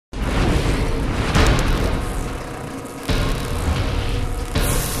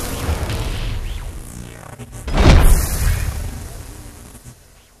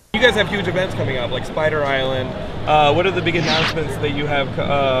guys have huge events coming up, like Spider Island. What are the big announcements that you have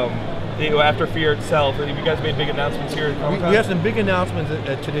after Fear itself? Have you guys made big announcements here at Comic-Con? We have some big announcements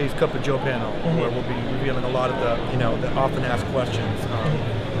at today's Cup of Joe panel, where we'll be revealing a lot of the the often asked questions,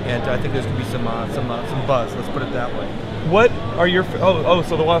 and I think there's going to be some buzz. Let's put it that way. What are your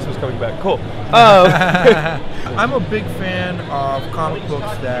so the Wasp is coming back? Cool. I'm a big fan of comic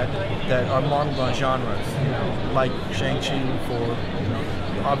books that are modeled on genres, like Shang-Chi for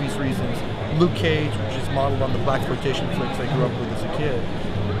obvious reasons, Luke Cage, which is modeled on the blaxploitation flicks I grew up with as a kid.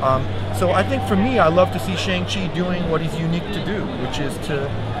 So I think for me, I love to see Shang-Chi doing what he's unique to do, which is to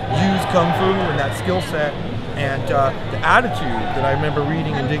use Kung Fu and that skill set and the attitude that I remember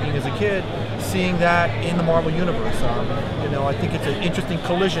reading and digging as a kid, seeing that in the Marvel Universe. I think it's an interesting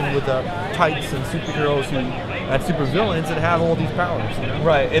collision with the tights and superheroes and supervillains that have all these powers.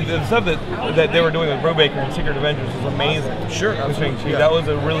 Right, and the stuff that they were doing with Brubaker and Secret Avengers was amazing. Sure, absolutely. Yeah. That was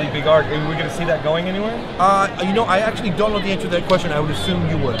a really big arc. Are we going to see that going anywhere? I actually don't know the answer to that question. I would assume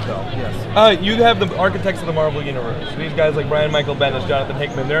you would, though. Yes. You have the architects of the Marvel Universe. These guys like Brian Michael Bendis, Jonathan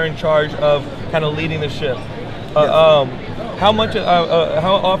Hickman. They're in charge of kind of leading the ship. How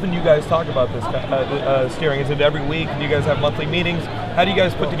often you guys talk about this steering? Is it every week? Do you guys have monthly meetings? How do you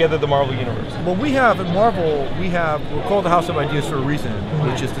guys put together the Marvel Universe? Well, at Marvel, we're called the House of Ideas for a reason,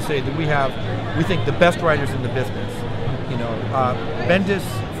 which is to say that we think the best writers in the business. Bendis,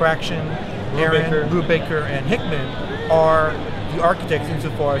 Fraction, Aaron, Brubaker, and Hickman are the architects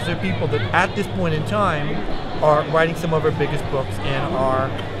insofar as they're people that at this point in time are writing some of our biggest books and are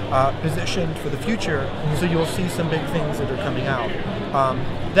positioned for the future, so you'll see some big things that are coming out.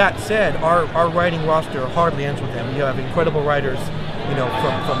 That said, our writing roster hardly ends with them. We have incredible writers,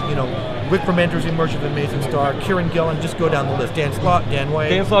 from Rick Remender's Emerge of the Amazing Star, Kieran Gillen, just go down the list. Dan Slott, Dan Way.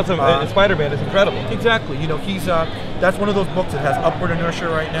 Dan Slott's Spider-Man is incredible. Exactly. He's that's one of those books that has upward inertia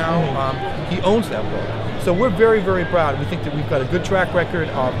right now. He owns that book. So we're very, very proud. We think that we've got a good track record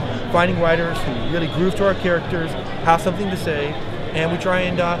of finding writers who really groove to our characters, have something to say, and we try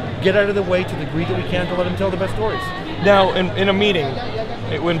and get out of the way to the degree that we can to let them tell the best stories. Now, in a meeting,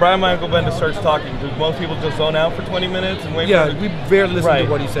 when Brian Michael Bendis starts talking, do most people just zone out for 20 minutes and wait for we barely listen to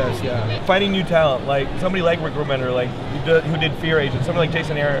what he says, Finding new talent, like somebody like Rick Remender, who did Fear Agent, somebody like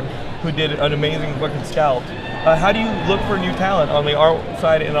Jason Aaron, who did an amazing book in Scalped. How do you look for new talent on the art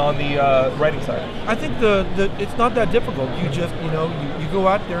side and on the writing side? I think it's not that difficult. You just, you go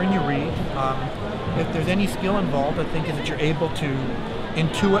out there and you read. If there's any skill involved, I think is that you're able to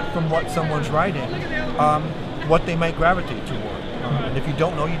intuit from what someone's writing what they might gravitate toward. And if you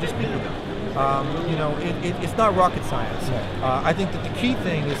don't know, you just speak with them. It's not rocket science. I think that the key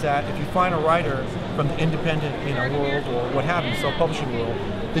thing is that if you find a writer from the independent world or what have you, self-publishing world,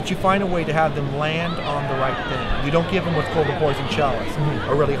 that you find a way to have them land on the right thing. You don't give them what's called the poison chalice,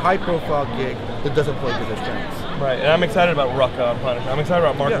 a really high-profile gig that doesn't play to their strengths. Right, and I'm excited about Rucka on Punisher. I'm excited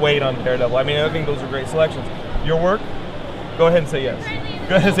about Mark Waid on Daredevil. I mean, I think those are great selections. Your work? Go ahead and say yes.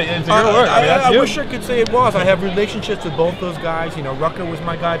 Go ahead and say it's your work. I wish I could say it was. I have relationships with both those guys. Rucka was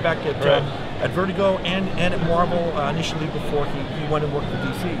my guy back at Vertigo and at Marvel initially before he went and worked for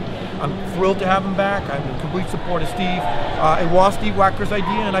DC. I'm thrilled to have him back. I'm in complete support of Steve. It was Steve Wacker's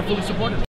idea, and I fully support it.